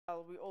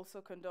We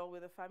also condole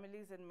with the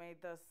families and may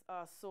the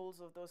souls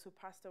of those who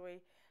passed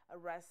away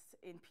rest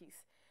in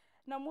peace.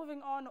 Now,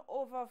 moving on,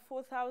 over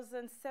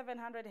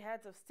 4,700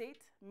 heads of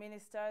state,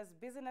 ministers,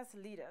 business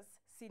leaders,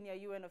 senior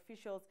UN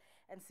officials,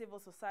 and civil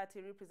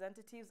society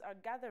representatives are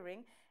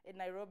gathering in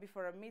Nairobi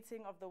for a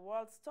meeting of the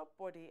world's top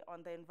body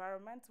on the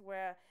environment,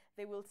 where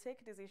they will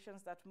take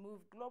decisions that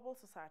move global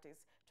societies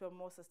to a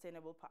more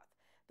sustainable path.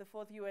 The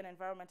 4th UN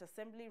Environment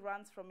Assembly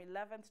runs from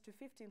 11th to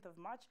 15th of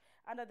March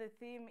under the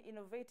theme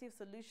Innovative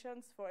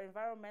Solutions for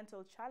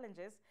Environmental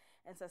Challenges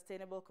and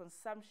Sustainable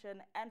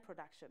Consumption and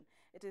Production.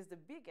 It is the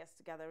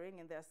biggest gathering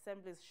in the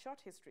Assembly's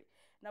short history.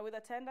 Now, with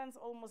attendance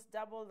almost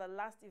double the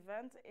last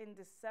event in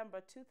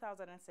December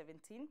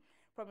 2017,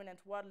 prominent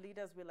world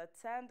leaders will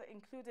attend,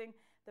 including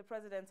the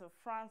presidents of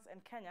France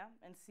and Kenya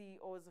and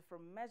CEOs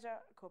from major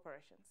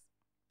corporations.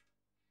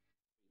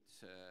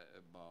 It's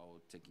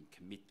about taking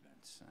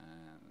commitments,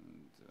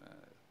 and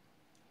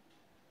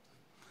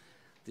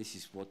this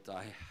is what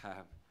I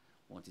have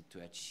wanted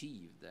to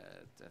achieve,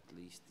 that at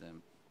least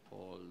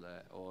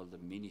all the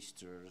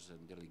ministers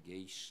and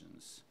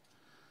delegations,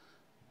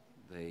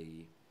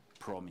 they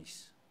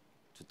promise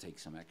to take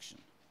some action,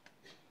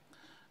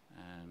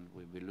 and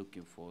we'll be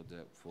looking for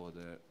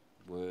the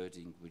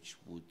wording which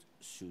would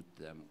suit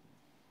them,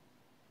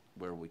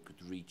 where we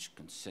could reach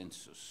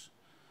consensus.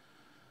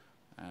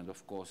 And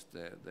of course,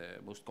 the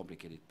most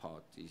complicated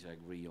part is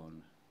agree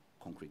on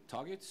concrete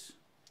targets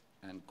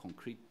and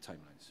concrete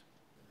timelines.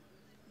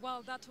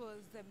 Well, that was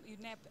the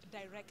UNEP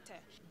director,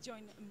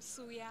 John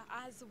Msuya,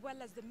 as well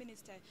as the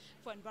Minister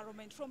for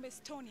Environment from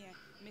Estonia,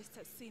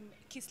 Mr. Siim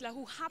Kiisler,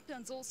 who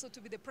happens also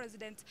to be the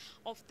president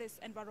of this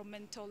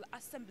Environmental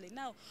Assembly.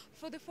 Now,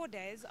 for the 4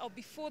 days, or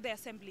before the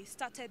assembly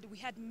started, we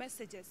had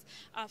messages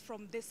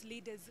from these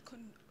leaders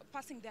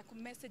passing their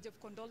message of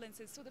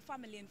condolences to the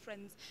family and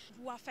friends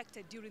who were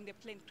affected during the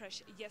plane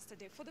crash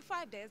yesterday. For the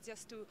 5 days,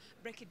 just to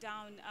break it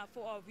down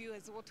for our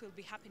viewers, what will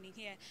be happening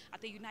here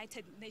at the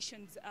United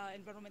Nations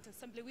Environmental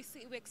Assembly, we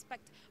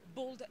expect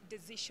bold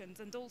decisions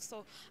and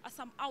also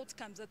some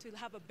outcomes that will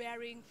have a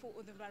bearing for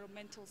the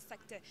environmental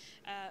sector,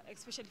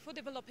 especially for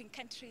developing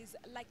countries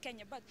like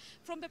Kenya. But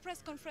from the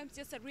press conference,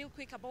 just a real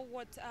quick about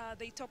what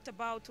they talked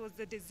about was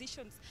the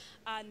decisions,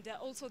 and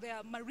also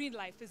their marine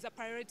life is a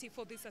priority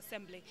for this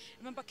assembly.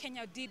 Remember,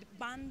 Kenya did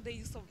ban the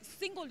use of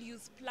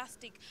single-use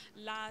plastic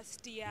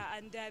last year,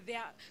 and they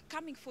are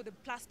coming for the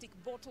plastic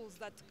bottles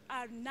that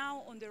are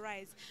now on the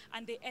rise,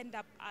 and they end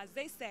up, as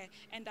they say,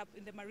 in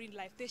the marine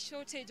life. The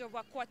shortage of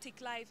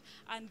aquatic life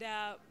and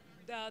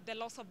the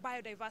loss of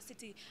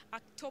biodiversity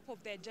are top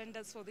of the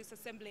agendas for this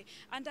assembly.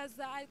 And as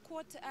I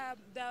quote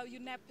the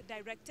UNEP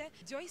director,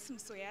 Joyce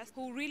Msuya,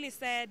 who really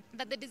said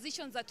that the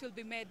decisions that will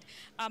be made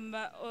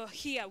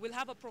here will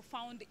have a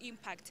profound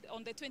impact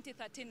on the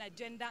 2013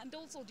 agenda and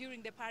also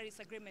during the Paris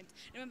Agreement.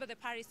 Remember, the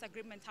Paris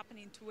Agreement happened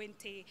in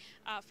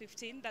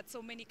 2015, that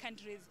so many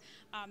countries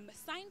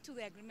signed to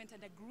the agreement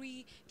and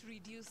agree to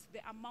reduce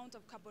the amount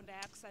of carbon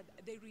dioxide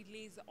they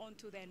release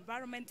onto the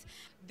environment.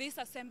 This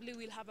assembly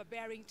will have a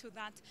bearing to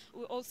that.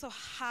 We also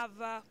have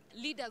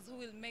leaders who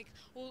will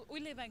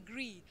even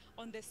agree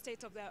on the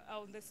state of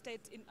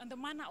the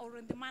manner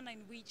in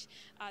which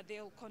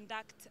they'll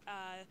conduct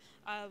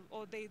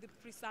or they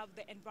preserve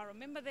the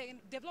environment. Remember, the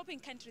developing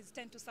countries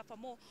tend to suffer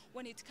more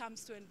when it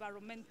comes to the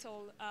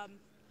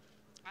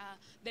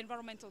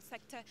environmental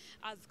sector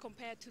as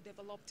compared to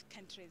developed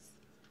countries.